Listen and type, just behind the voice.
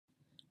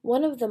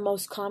One of the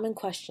most common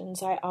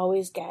questions I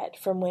always get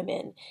from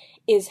women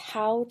is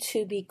how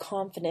to be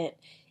confident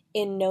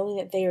in knowing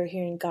that they are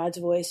hearing God's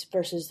voice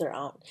versus their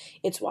own.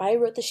 It's why I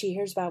wrote the She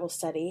Hears Bible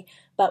study,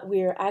 but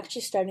we're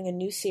actually starting a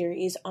new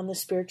series on the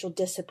spiritual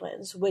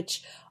disciplines,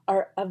 which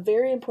are a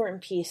very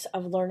important piece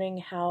of learning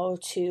how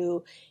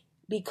to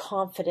be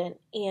confident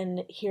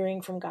in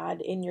hearing from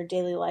God in your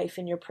daily life,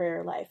 in your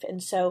prayer life.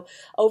 And so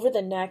over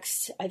the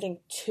next, I think,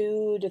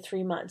 2 to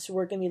 3 months,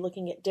 we're going to be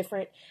looking at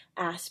different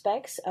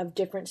aspects of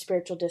different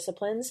spiritual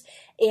disciplines.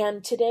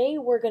 And today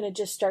we're going to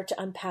just start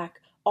to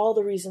unpack all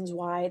the reasons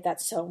why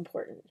that's so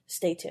important.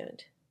 Stay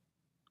tuned.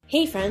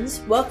 Hey friends,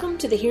 welcome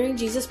to the Hearing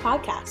Jesus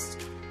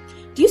podcast.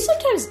 Do you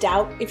sometimes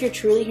doubt if you're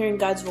truly hearing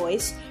God's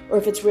voice or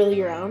if it's really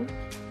your own?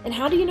 And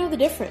how do you know the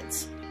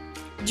difference?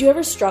 Do you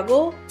ever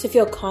struggle to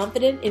feel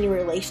confident in your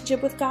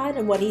relationship with God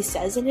and what He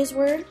says in His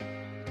Word?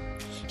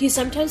 Do you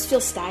sometimes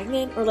feel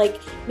stagnant or like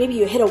maybe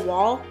you hit a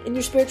wall in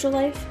your spiritual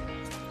life?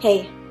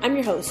 Hey, I'm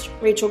your host,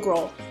 Rachel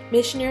Grohl,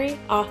 missionary,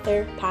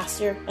 author,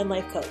 pastor, and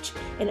life coach,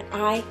 and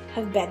I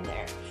have been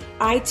there.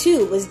 I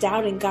too was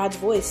doubting God's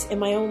voice in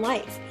my own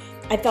life.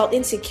 I felt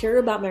insecure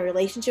about my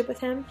relationship with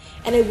Him,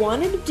 and I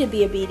wanted to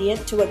be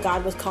obedient to what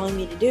God was calling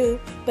me to do,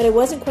 but I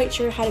wasn't quite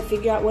sure how to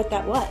figure out what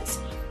that was.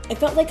 I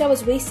felt like I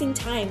was wasting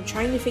time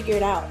trying to figure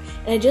it out,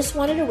 and I just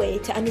wanted a way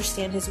to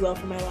understand His will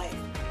for my life.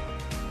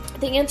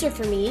 The answer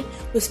for me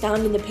was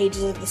found in the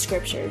pages of the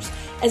scriptures,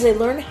 as I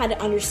learned how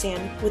to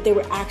understand what they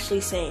were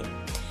actually saying.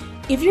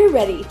 If you're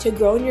ready to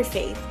grow in your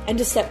faith and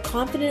to step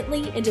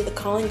confidently into the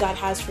calling God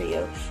has for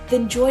you,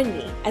 then join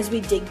me as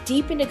we dig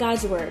deep into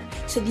God's Word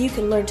so that you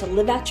can learn to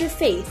live out your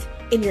faith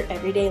in your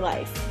everyday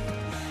life.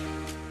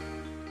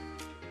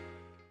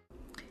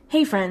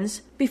 Hey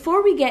friends,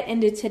 before we get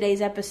into today's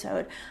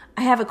episode,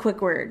 I have a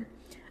quick word.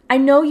 I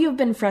know you've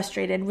been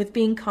frustrated with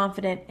being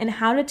confident in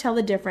how to tell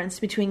the difference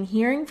between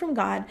hearing from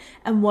God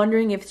and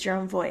wondering if it's your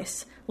own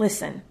voice.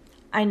 Listen,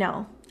 I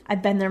know.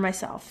 I've been there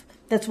myself.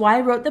 That's why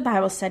I wrote the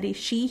Bible study,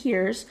 She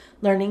Hears,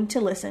 Learning to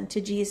Listen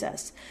to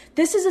Jesus.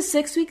 This is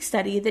a 6-week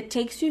study that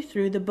takes you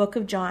through the book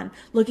of John,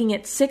 looking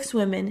at 6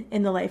 women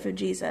in the life of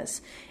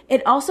Jesus.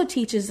 It also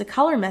teaches the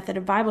color method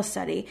of Bible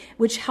study,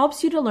 which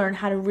helps you to learn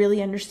how to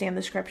really understand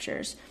the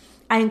scriptures.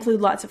 I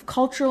include lots of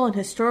cultural and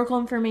historical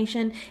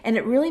information, and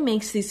it really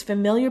makes these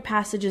familiar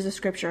passages of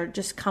scripture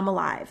just come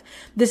alive.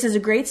 This is a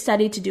great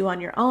study to do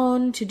on your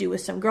own, to do with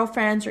some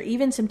girlfriends, or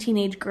even some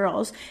teenage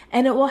girls,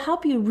 and it will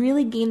help you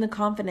really gain the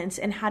confidence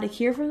in how to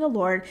hear from the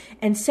Lord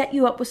and set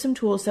you up with some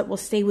tools that will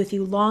stay with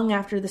you long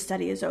after the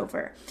study is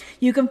over.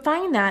 You can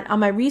find that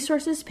on my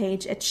resources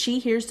page at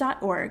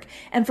shehears.org,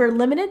 and for a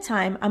limited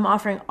time, I'm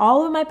offering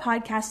all of my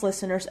podcast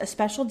listeners a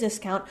special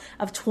discount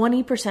of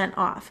 20%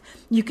 off.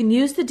 You can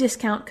use the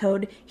discount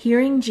code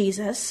Hearing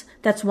Jesus,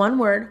 that's one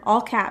word, all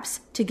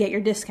caps, to get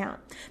your discount.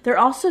 There are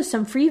also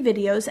some free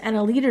videos and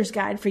a leader's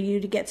guide for you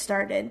to get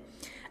started.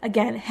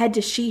 Again, head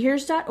to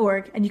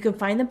shehears.org and you can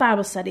find the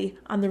Bible study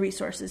on the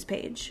resources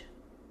page.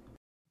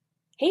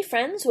 Hey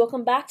friends,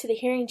 welcome back to the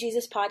Hearing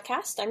Jesus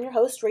podcast. I'm your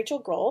host,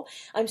 Rachel Grohl.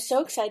 I'm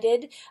so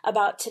excited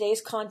about today's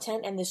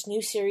content and this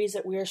new series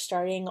that we are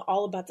starting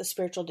all about the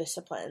spiritual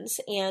disciplines.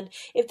 And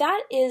if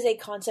that is a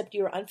concept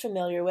you are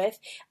unfamiliar with,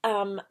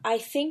 I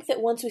think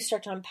that once we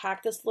start to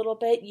unpack this a little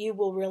bit, you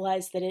will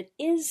realize that it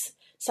is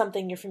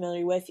something you're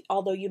familiar with,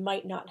 although you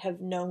might not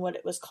have known what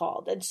it was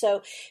called. And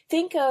so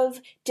think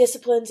of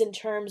disciplines in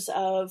terms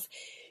of,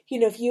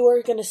 if you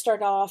were going to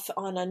start off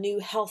on a new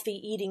healthy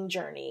eating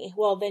journey,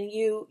 well, then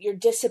your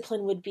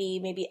discipline would be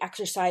maybe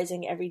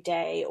exercising every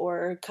day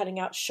or cutting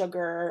out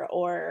sugar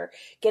or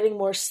getting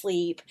more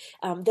sleep.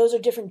 Those are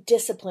different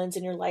disciplines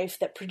in your life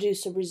that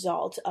produce a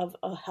result of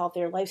a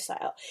healthier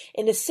lifestyle.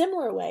 In a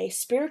similar way,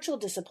 spiritual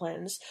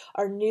disciplines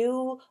are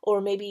new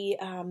or maybe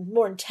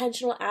more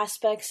intentional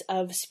aspects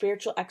of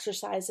spiritual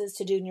exercises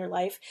to do in your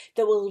life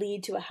that will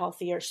lead to a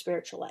healthier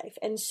spiritual life.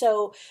 And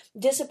so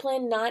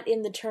discipline, not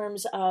in the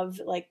terms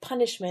of like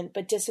punishment,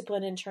 but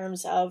discipline in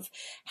terms of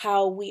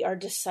how we are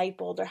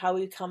discipled or how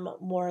we become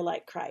more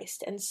like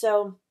Christ. And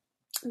so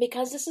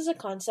because this is a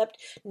concept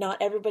not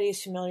everybody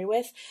is familiar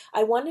with,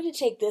 I wanted to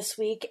take this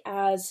week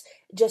as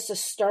just a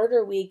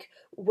starter week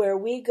where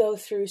we go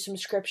through some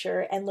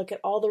scripture and look at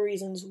all the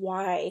reasons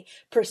why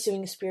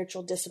pursuing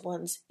spiritual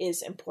disciplines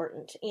is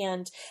important.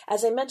 And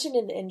as I mentioned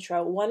in the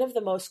intro, one of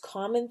the most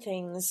common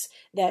things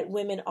that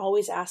women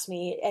always ask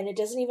me, and it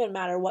doesn't even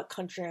matter what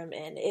country I'm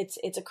in,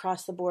 it's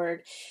across the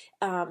board,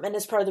 and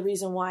it's part of the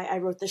reason why I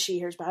wrote the She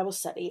Hears Bible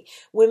study.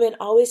 Women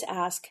always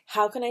ask,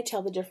 how can I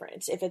tell the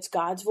difference if it's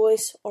God's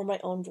voice or my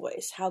own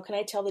voice? How can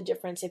I tell the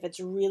difference if it's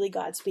really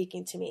God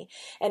speaking to me?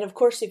 And of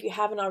course, if you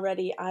haven't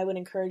already, I would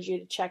encourage you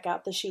to check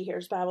out the She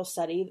Hears Bible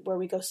study where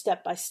we go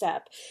step by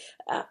step.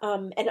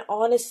 And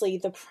honestly,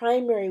 the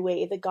primary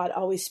way that God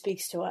always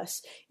speaks to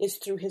us is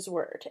through His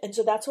Word. And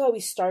so that's why we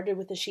started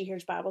with the She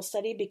Hears Bible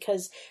study,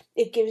 because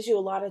it gives you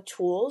a lot of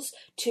tools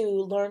to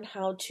learn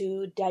how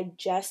to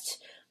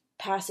digest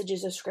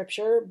passages of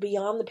scripture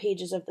beyond the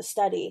pages of the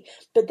study,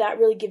 but that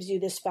really gives you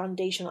this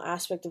foundational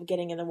aspect of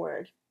getting in the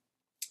Word.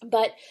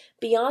 But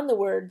beyond the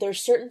word, there's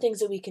certain things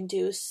that we can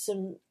do,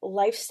 some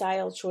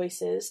lifestyle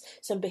choices,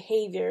 some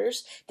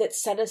behaviors that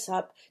set us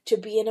up to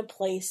be in a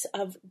place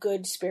of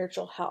good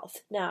spiritual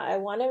health. Now, I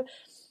want to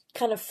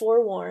kind of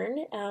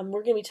forewarn,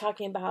 we're going to be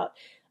talking about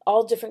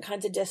all different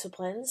kinds of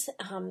disciplines.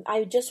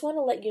 I just want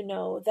to let you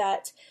know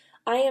that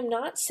I am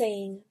not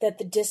saying that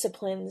the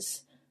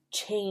disciplines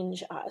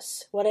change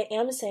us. What I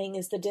am saying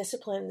is the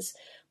disciplines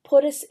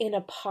put us in a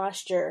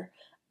posture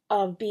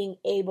of being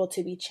able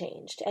to be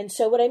changed. And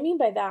so what I mean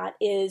by that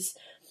is,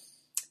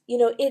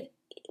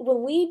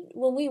 when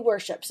we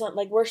worship, it's not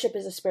like worship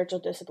is a spiritual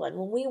discipline.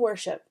 When we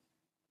worship,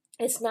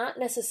 it's not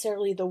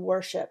necessarily the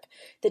worship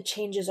that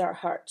changes our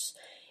hearts.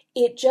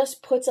 It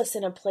just puts us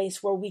in a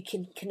place where we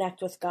can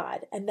connect with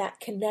God, and that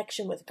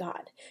connection with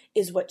God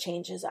is what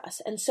changes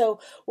us. And so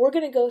we're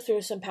going to go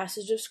through some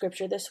passages of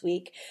scripture this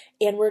week,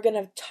 and we're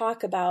going to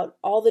talk about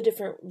all the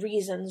different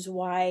reasons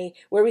where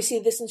we see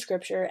this in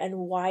scripture and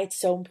why it's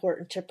so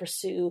important to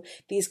pursue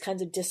these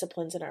kinds of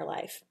disciplines in our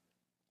life.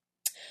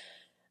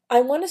 I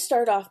want to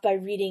start off by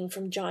reading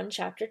from John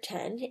chapter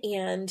 10.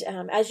 And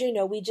as you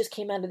know, we just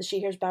came out of the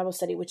She Hears Bible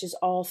study, which is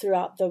all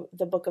throughout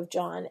the book of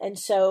John. And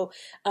so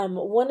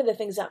one of the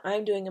things that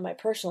I'm doing in my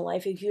personal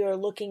life, if you are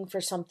looking for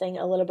something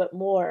a little bit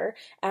more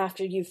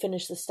after you've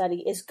finished the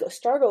study, is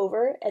start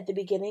over at the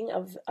beginning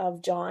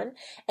of John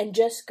and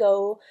just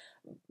go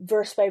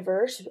verse by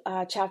verse,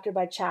 chapter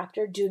by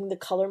chapter, doing the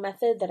color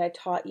method that I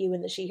taught you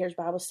in the She Hears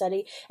Bible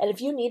study. And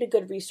if you need a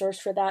good resource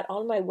for that,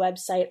 on my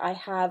website, I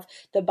have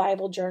the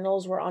Bible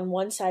journals where on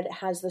one side it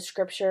has the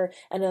scripture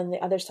and on the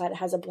other side it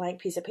has a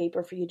blank piece of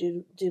paper for you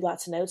to do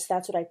lots of notes.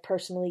 That's what I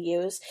personally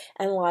use.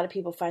 And a lot of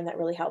people find that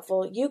really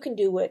helpful. You can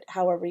do it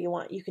however you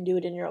want. You can do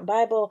it in your own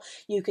Bible.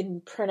 You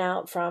can print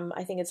out from,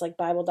 I think it's like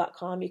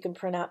Bible.com. You can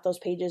print out those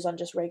pages on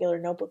just regular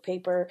notebook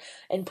paper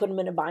and put them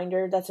in a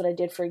binder. That's what I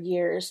did for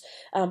years.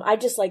 I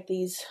just like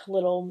these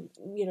little,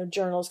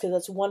 journals because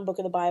that's one book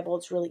of the Bible.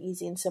 It's really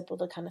easy and simple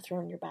to kind of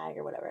throw in your bag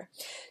or whatever.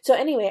 So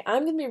anyway,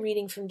 I'm going to be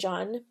reading from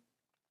John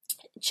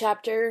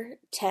chapter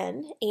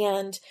 10,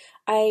 and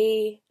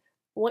I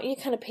want you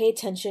to kind of pay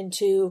attention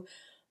to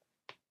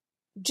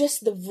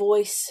just the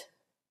voice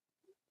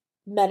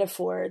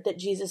metaphor that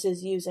Jesus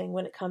is using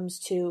when it comes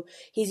to,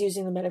 he's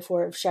using the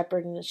metaphor of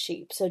shepherd and the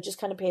sheep. So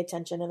just kind of pay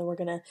attention, and then we're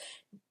going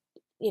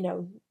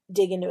to,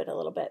 dig into it a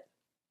little bit.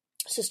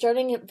 So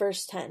starting at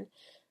verse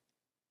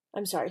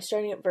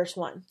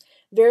 1.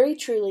 Very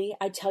truly,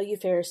 I tell you,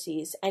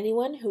 Pharisees,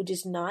 anyone who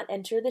does not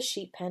enter the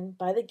sheep pen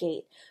by the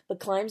gate,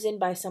 but climbs in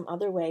by some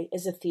other way,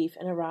 is a thief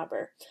and a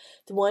robber.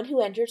 The one who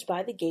enters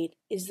by the gate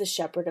is the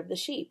shepherd of the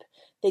sheep.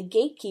 The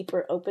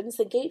gatekeeper opens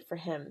the gate for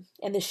him,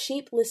 and the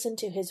sheep listen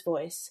to his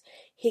voice.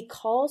 He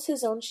calls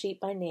his own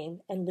sheep by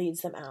name and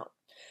leads them out.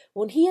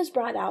 When he has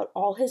brought out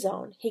all his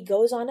own, he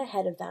goes on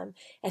ahead of them,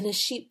 and his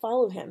sheep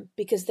follow him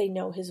because they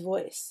know his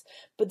voice.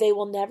 But they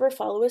will never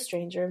follow a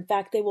stranger. In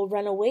fact, they will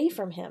run away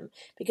from him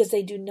because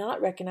they do not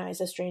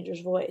recognize a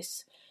stranger's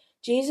voice.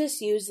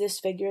 Jesus used this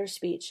figure of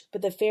speech,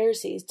 but the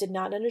Pharisees did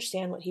not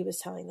understand what he was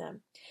telling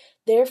them.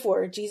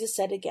 Therefore, Jesus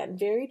said again,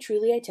 very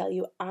truly I tell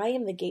you, I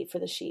am the gate for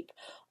the sheep.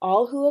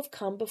 All who have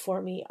come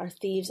before me are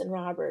thieves and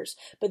robbers,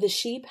 but the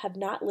sheep have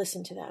not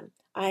listened to them.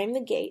 I am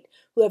the gate.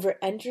 Whoever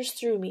enters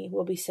through me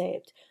will be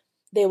saved.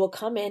 They will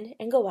come in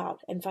and go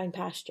out and find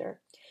pasture.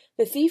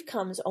 The thief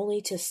comes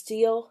only to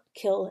steal,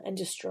 kill, and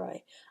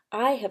destroy.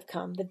 I have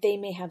come that they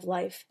may have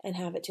life and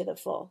have it to the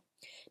full.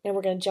 Now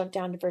we're going to jump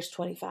down to verse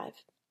 25.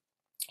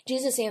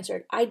 Jesus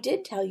answered, I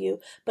did tell you,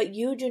 but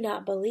you do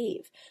not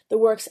believe. The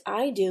works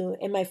I do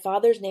in my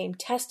Father's name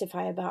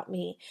testify about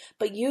me,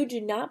 but you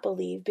do not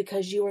believe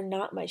because you are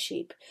not my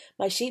sheep.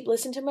 My sheep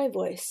listen to my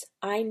voice.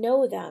 I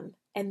know them,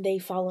 and they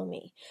follow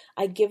me.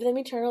 I give them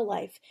eternal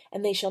life,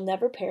 and they shall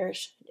never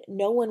perish.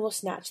 No one will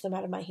snatch them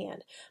out of my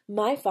hand.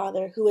 My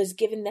Father, who has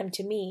given them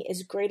to me,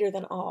 is greater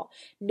than all.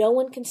 No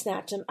one can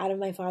snatch them out of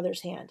my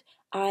Father's hand.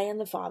 I and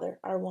the Father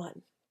are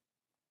one.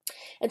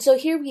 And so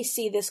here we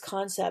see this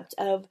concept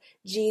of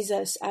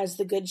Jesus as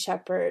the Good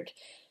Shepherd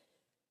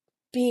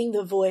being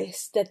the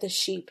voice that the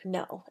sheep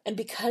know. And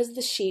because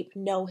the sheep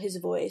know his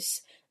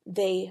voice,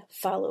 they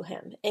follow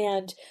him.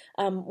 And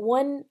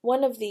one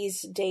of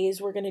these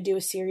days, we're going to do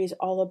a series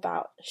all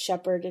about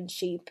shepherd and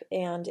sheep,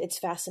 and it's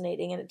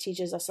fascinating, and it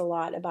teaches us a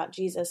lot about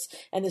Jesus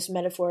and this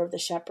metaphor of the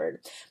shepherd.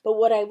 But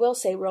what I will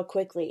say real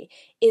quickly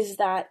is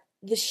that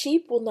the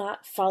sheep will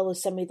not follow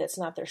somebody that's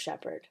not their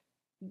shepherd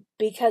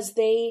because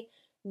they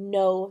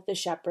know the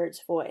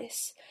shepherd's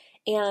voice.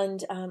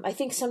 And I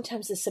think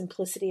sometimes the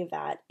simplicity of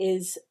that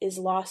is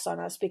lost on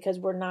us because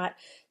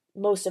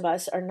most of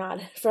us are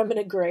not from an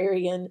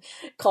agrarian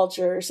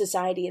culture or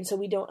society, and so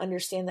we don't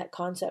understand that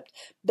concept.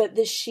 But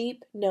the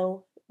sheep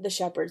know the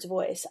shepherd's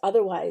voice.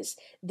 Otherwise,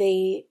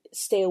 they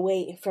stay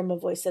away from a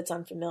voice that's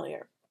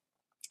unfamiliar.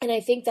 And I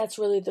think that's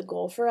really the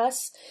goal for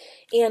us.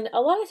 And a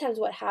lot of times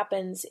what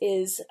happens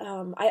is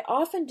I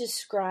often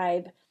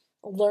describe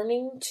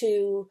learning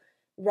to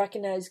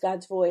recognize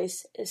God's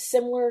voice is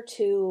similar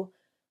to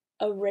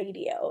a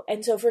radio.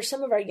 And so for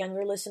some of our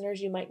younger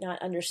listeners, you might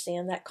not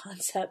understand that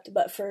concept,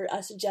 but for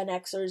us Gen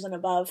Xers and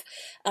above,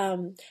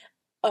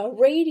 a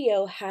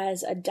radio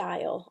has a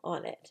dial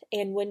on it.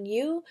 And when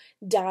you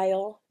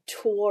dial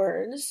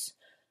towards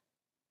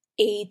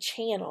a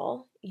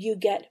channel, you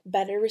get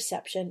better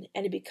reception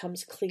and it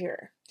becomes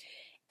clearer.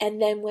 And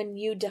then when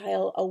you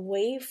dial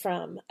away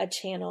from a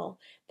channel,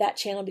 that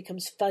channel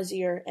becomes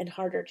fuzzier and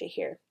harder to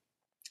hear.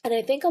 And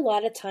I think a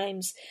lot of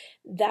times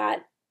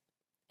that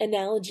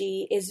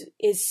analogy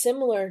is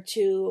similar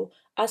to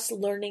us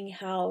learning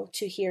how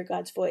to hear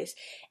God's voice.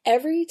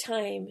 Every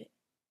time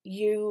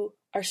you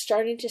are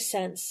starting to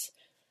sense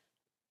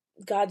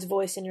God's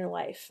voice in your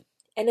life,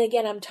 and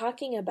again, I'm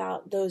talking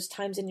about those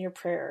times in your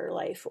prayer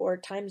life or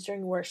times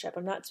during worship.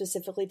 I'm not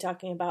specifically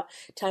talking about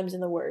times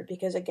in the Word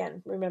because,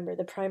 again, remember,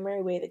 the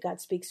primary way that God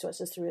speaks to us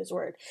is through His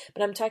Word.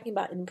 But I'm talking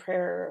about in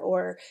prayer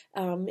or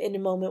in a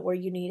moment where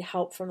you need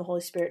help from the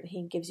Holy Spirit and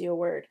He gives you a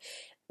word.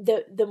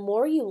 The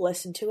more you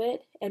listen to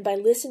it, and by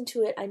listen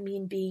to it, I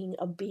mean being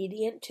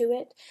obedient to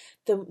it,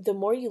 the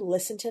more you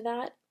listen to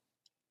that,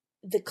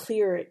 the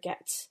clearer it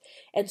gets.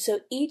 And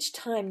so each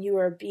time you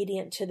are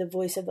obedient to the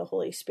voice of the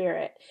Holy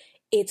Spirit,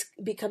 it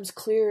becomes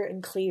clearer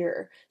and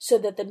clearer so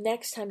that the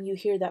next time you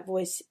hear that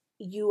voice,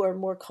 you are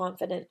more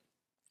confident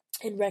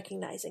in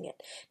recognizing it.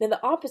 Now,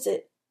 the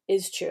opposite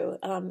is true.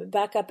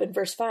 Back up in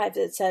verse 5,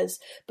 it says,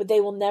 "But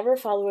they will never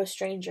follow a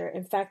stranger.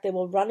 In fact, they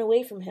will run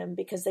away from him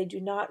because they do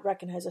not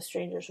recognize a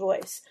stranger's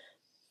voice."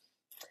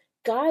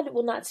 God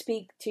will not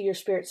speak to your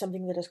spirit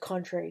something that is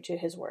contrary to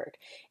His word.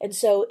 And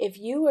so if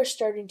you are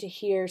starting to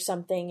hear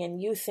something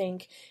and you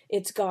think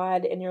it's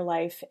God in your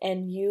life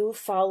and you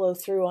follow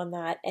through on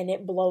that and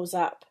it blows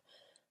up,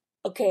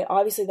 okay,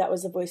 obviously that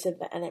was the voice of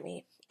the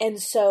enemy. And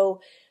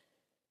so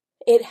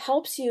it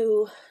helps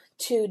you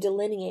to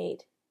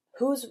delineate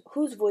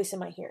whose voice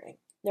am I hearing?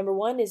 Number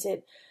one, is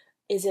it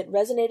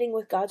resonating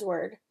with God's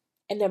word?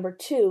 And number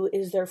two,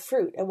 is there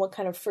fruit? And what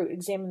kind of fruit?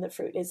 Examine the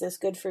fruit. Is this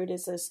good fruit?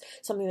 Is this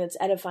something that's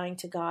edifying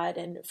to God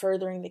and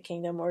furthering the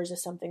kingdom? Or is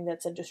this something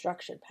that's a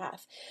destruction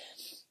path?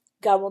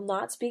 God will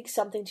not speak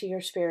something to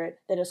your spirit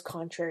that is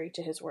contrary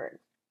to His word.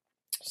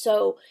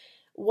 So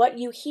what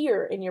you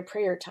hear in your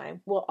prayer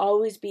time will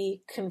always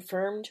be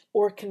confirmed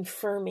or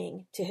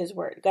confirming to His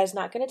word. God's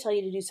not going to tell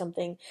you to do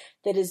something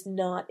that is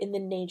not in the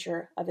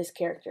nature of His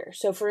character.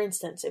 So for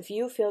instance, if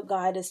you feel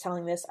God is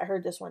telling this, I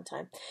heard this one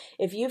time,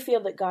 if you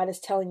feel that God is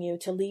telling you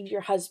to leave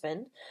your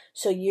husband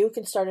so you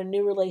can start a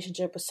new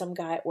relationship with some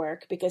guy at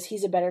work because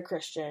he's a better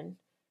Christian,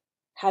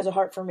 has a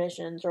heart for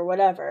missions or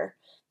whatever,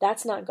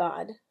 that's not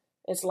God.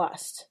 It's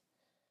lust.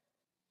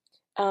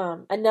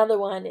 Another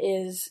one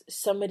is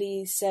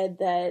somebody said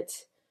that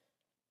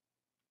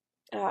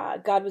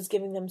God was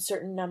giving them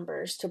certain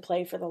numbers to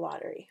play for the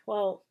lottery.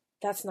 Well,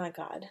 that's not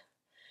God.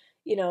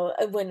 You know,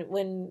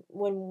 when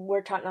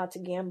we're taught not to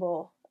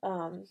gamble,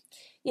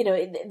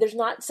 there's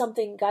not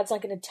something, God's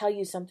not going to tell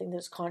you something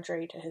that's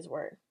contrary to His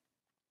word.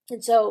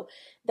 And so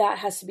that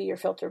has to be your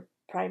filter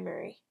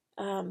primary.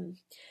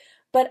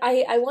 But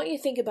I want you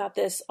to think about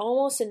this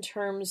almost in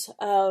terms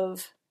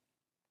of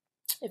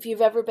if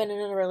you've ever been in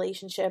a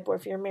relationship or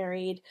if you're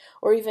married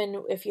or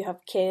even if you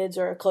have kids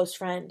or a close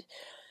friend,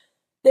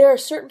 there are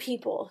certain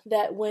people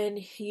that when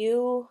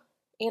you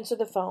answer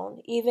the phone,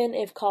 even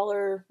if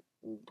call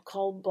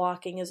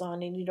blocking is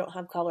on and you don't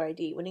have caller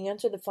ID, when you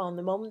answer the phone,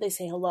 the moment they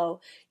say hello,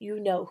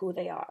 you know who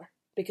they are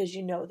because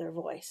you know their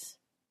voice.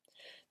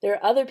 There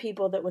are other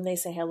people that when they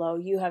say hello,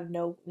 you have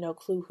no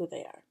clue who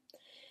they are.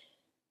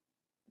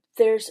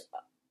 There's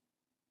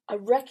a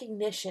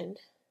recognition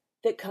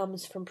that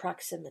comes from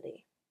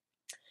proximity.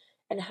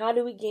 And how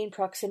do we gain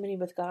proximity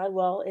with God?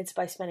 Well, it's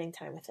by spending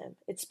time with Him.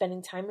 It's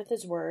spending time with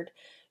His word,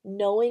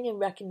 knowing and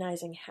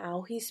recognizing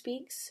how He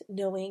speaks,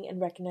 knowing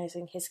and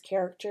recognizing His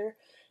character,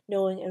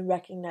 knowing and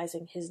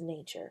recognizing His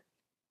nature.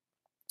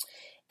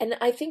 And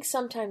I think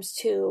sometimes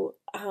too,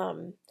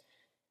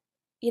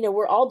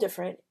 we're all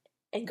different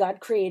and God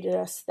created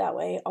us that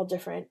way, all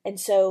different. And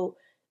so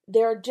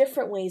there are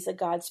different ways that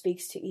God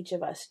speaks to each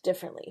of us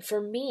differently. For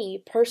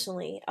me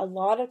personally, a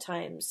lot of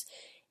times,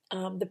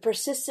 the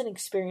persistent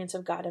experience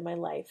of God in my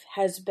life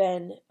has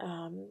been,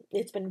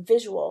 it's been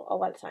visual a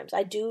lot of times.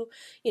 I do,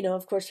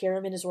 of course, hear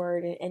Him in His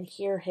word and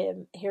hear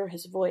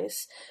His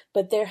voice,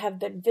 but there have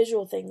been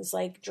visual things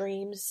like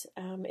dreams.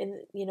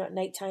 At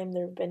nighttime,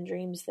 there have been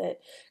dreams that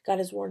God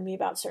has warned me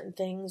about certain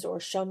things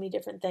or shown me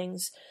different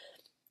things.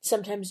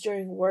 Sometimes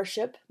during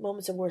worship,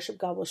 moments of worship,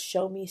 God will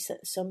show me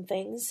some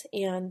things.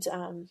 And,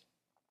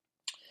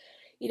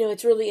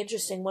 it's really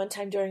interesting. One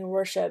time during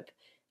worship,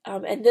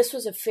 and this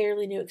was a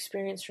fairly new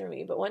experience for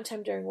me, but one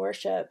time during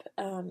worship,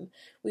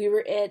 we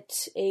were at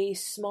a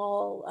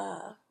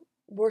small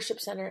worship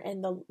center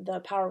and the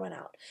power went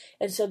out.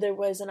 And so there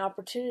was an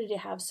opportunity to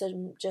have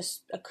some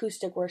just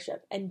acoustic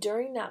worship. And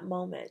during that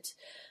moment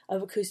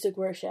of acoustic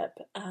worship,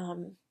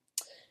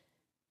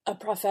 a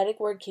prophetic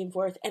word came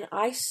forth and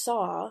I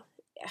saw,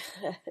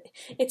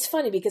 it's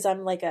funny because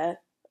I'm like a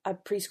a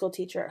preschool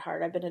teacher at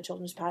heart. I've been a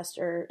children's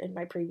pastor in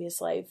my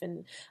previous life,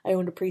 and I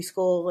owned a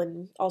preschool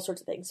and all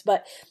sorts of things.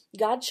 But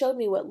God showed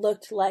me what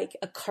looked like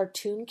a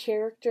cartoon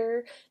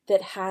character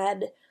that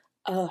had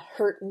a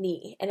hurt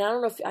knee. And I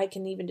don't know if I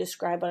can even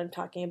describe what I'm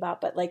talking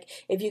about, but like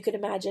if you could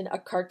imagine a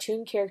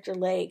cartoon character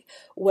leg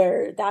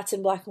where that's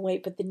in black and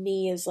white, but the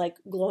knee is like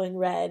glowing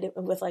red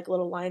with like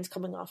little lines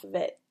coming off of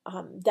it.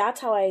 That's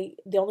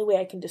the only way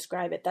I can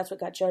describe it. That's what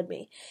God showed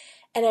me.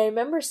 And I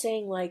remember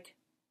saying like,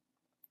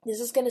 this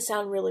is going to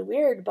sound really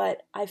weird,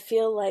 but I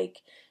feel like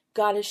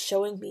God is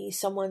showing me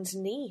someone's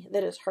knee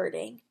that is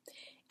hurting.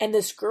 And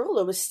this girl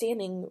that was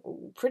standing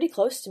pretty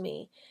close to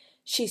me,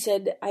 she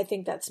said, I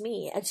think that's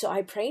me. And so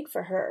I prayed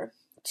for her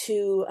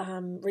to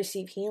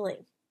receive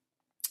healing.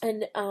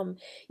 And,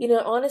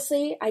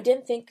 honestly, I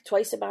didn't think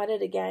twice about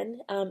it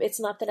again. It's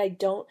not that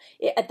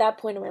at that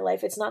point in my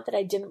life, it's not that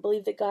I didn't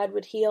believe that God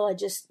would heal. I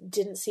just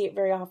didn't see it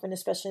very often,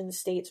 especially in the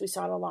States. We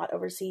saw it a lot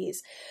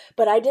overseas.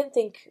 But I didn't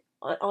think,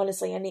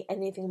 honestly,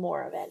 anything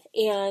more of it.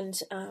 And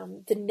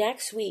the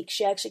next week,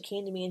 she actually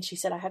came to me and she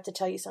said, I have to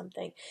tell you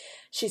something.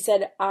 She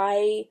said,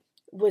 I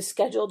was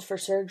scheduled for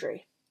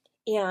surgery.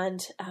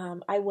 And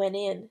I went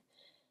in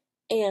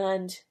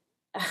and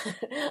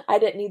I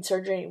didn't need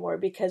surgery anymore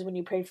because when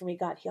you prayed for me,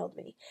 God healed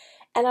me.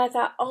 And I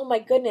thought, oh my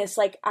goodness,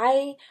 like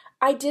I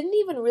didn't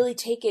even really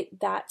take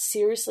it that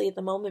seriously at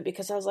the moment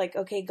because I was like,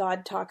 okay,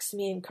 God talks to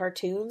me in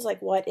cartoons.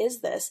 Like, what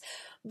is this?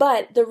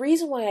 But the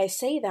reason why I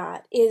say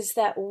that is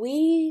that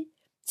we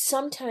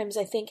sometimes,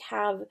 I think,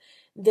 have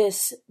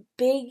this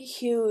big,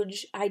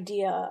 huge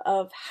idea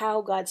of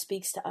how God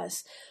speaks to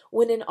us,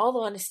 when in all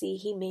honesty,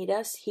 He made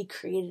us, He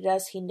created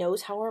us, He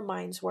knows how our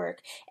minds work,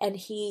 and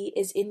He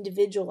is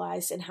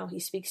individualized in how He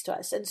speaks to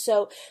us. And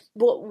so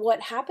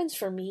what happens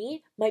for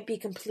me might be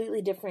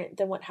completely different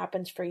than what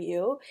happens for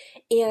you.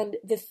 And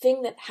the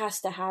thing that has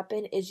to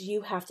happen is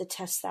you have to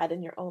test that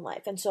in your own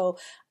life. And so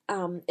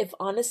if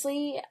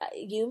honestly,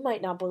 you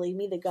might not believe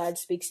me that God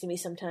speaks to me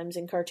sometimes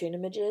in cartoon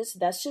images.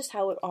 That's just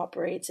how it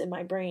operates in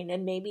my brain.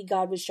 And maybe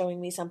God was showing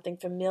me something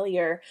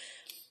familiar.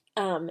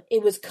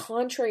 It was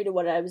contrary to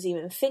what I was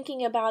even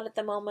thinking about at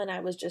the moment. I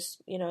was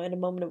just, in a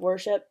moment of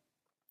worship.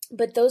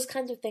 But those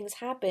kinds of things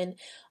happen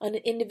on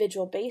an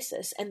individual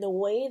basis. And the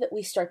way that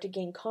we start to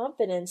gain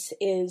confidence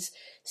is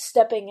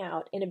stepping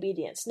out in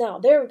obedience. Now,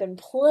 there have been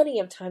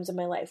plenty of times in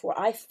my life where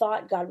I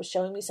thought God was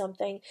showing me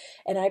something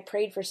and I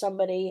prayed for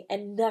somebody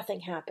and nothing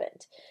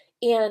happened.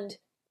 And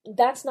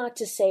that's not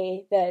to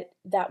say that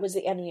that was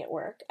the enemy at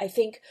work. I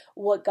think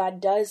what God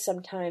does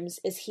sometimes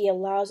is He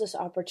allows us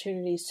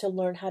opportunities to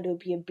learn how to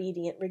be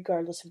obedient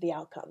regardless of the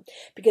outcome.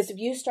 Because if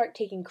you start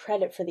taking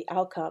credit for the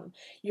outcome,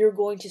 you're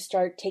going to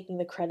start taking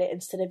the credit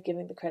instead of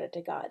giving the credit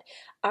to God.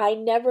 I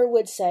never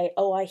would say,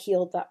 oh, I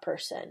healed that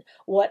person.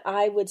 What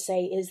I would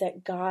say is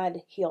that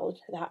God healed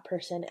that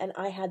person, and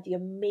I had the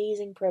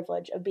amazing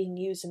privilege of being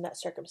used in that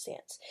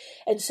circumstance.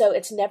 And so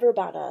it's never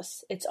about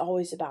us. It's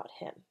always about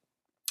Him.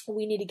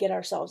 We need to get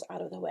ourselves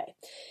out of the way.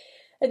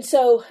 And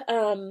so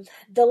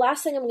the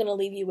last thing I'm going to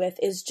leave you with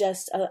is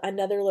just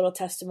another little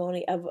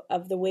testimony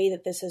of the way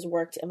that this has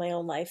worked in my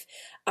own life.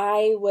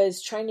 I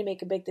was trying to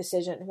make a big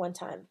decision one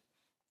time.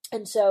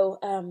 And so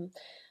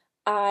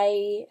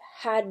I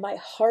had my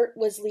heart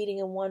was leading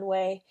in one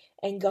way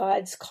and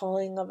God's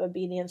calling of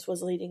obedience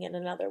was leading in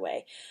another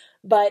way.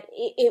 But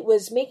it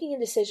was making a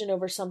decision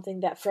over something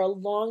that for a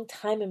long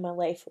time in my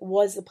life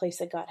was the place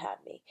that God had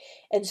me.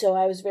 And so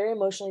I was very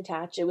emotionally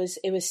attached. It was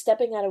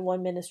stepping out of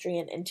one ministry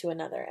and into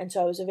another. And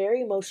so I was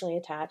very emotionally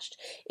attached.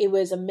 It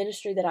was a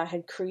ministry that I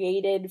had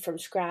created from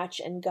scratch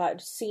and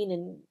God seen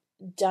and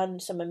done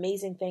some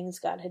amazing things.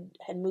 God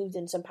had moved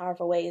in some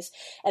powerful ways.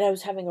 And I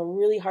was having a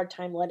really hard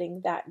time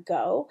letting that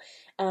go.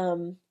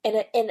 And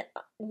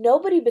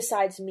nobody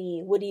besides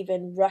me would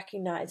even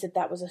recognize that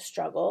that was a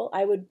struggle.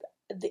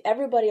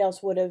 Everybody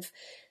else would have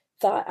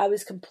thought I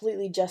was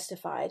completely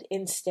justified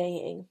in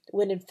staying,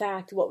 when in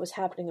fact what was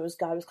happening was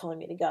God was calling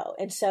me to go.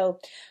 And so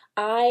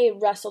I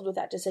wrestled with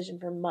that decision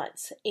for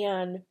months,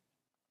 and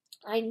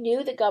I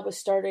knew that God was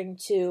starting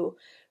to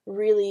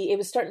it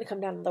was starting to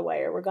come down to the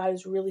wire where God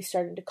was really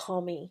starting to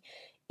call me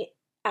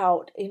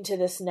out into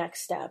this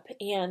next step.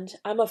 And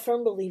I'm a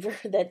firm believer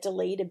that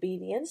delayed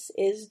obedience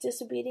is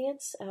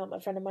disobedience. A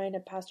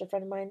pastor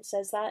friend of mine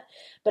says that,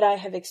 but I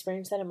have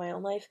experienced that in my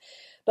own life.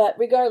 But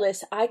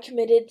regardless, I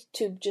committed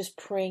to just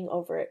praying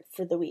over it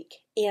for the week.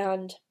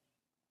 And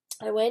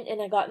I went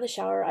and I got in the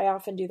shower. I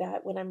often do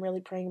that when I'm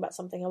really praying about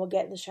something. I will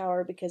get in the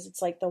shower because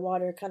it's like the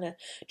water kind of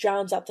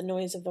drowns out the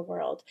noise of the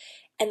world.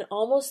 And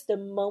almost the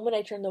moment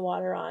I turned the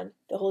water on,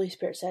 the Holy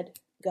Spirit said,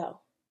 go.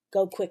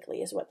 Go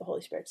quickly is what the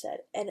Holy Spirit said.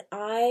 And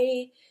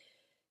I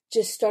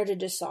just started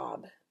to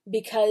sob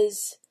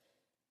because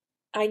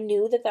I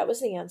knew that that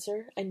was the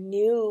answer. I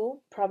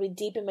knew probably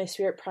deep in my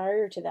spirit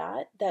prior to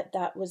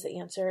that was the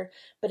answer,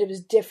 but it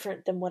was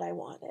different than what I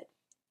wanted.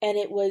 And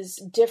it was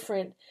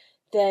different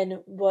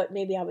than what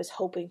maybe I was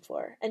hoping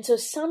for. And so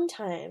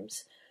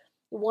sometimes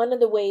one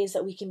of the ways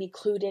that we can be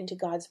clued into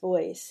God's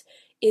voice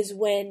is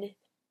when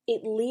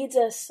it leads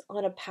us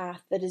on a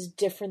path that is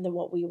different than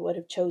what we would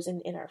have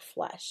chosen in our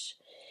flesh.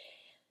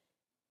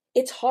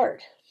 it's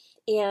hard.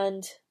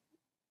 And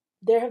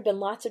there have been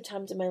lots of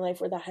times in my life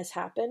where that has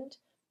happened.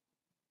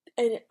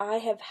 And I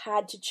have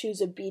had to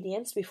choose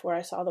obedience before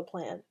I saw the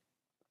plan.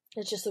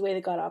 It's just the way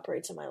that God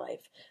operates in my life.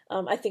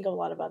 I think of a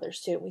lot of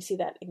others too. We see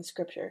that in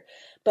scripture.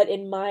 But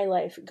in my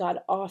life, God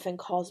often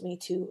calls me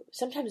to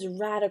sometimes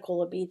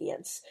radical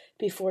obedience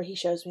before he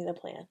shows me the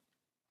plan.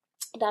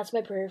 That's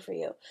my prayer for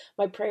you.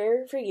 My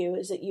prayer for you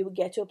is that you would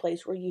get to a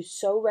place where you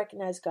so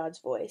recognize God's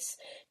voice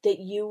that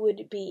you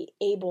would be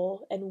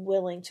able and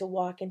willing to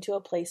walk into a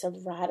place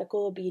of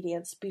radical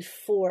obedience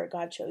before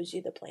God shows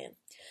you the plan.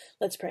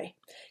 Let's pray.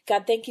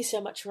 God, thank you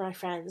so much for my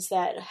friends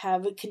that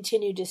have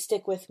continued to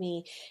stick with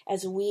me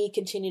as we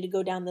continue to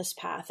go down this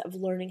path of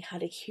learning how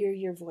to hear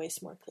your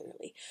voice more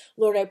clearly.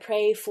 Lord, I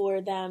pray for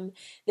them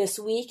this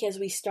week as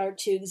we start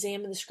to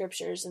examine the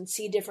scriptures and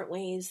see different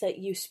ways that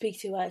you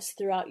speak to us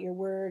throughout your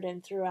word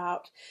and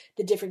throughout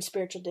the different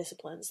spiritual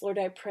disciplines. Lord,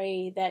 I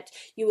pray that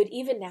you would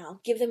even now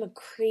give them a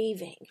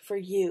craving for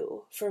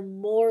you, for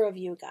more of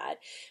you, God,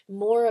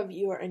 more of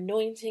your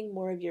anointing,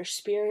 more of your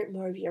spirit,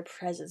 more of your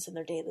presence in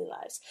their daily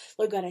lives.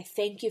 Lord God, I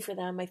thank you for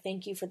them. I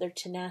thank you for their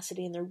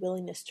tenacity and their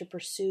willingness to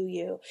pursue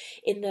you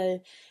in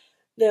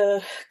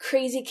the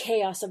crazy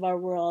chaos of our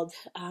world.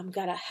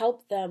 God,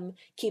 help them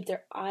keep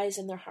their eyes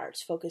and their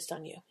hearts focused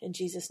on you. In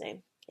Jesus'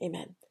 name,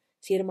 amen.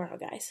 See you tomorrow,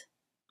 guys.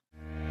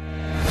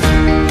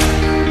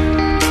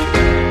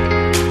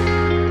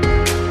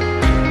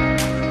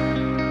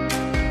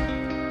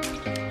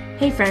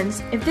 Hey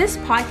friends, if this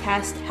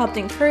podcast helped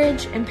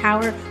encourage,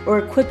 empower, or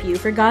equip you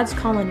for God's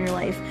call in your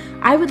life,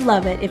 I would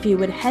love it if you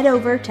would head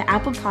over to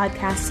Apple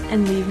Podcasts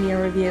and leave me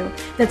a review.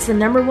 That's the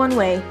 #1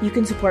 way you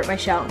can support my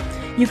show.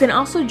 You can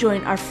also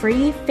join our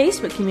free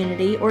Facebook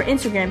community or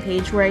Instagram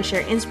page where I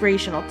share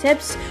inspirational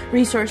tips,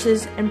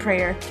 resources, and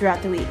prayer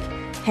throughout the week.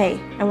 Hey,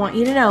 I want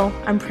you to know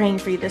I'm praying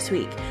for you this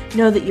week.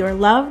 Know that you are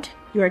loved,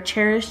 you are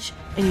cherished,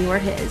 and you are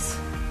His.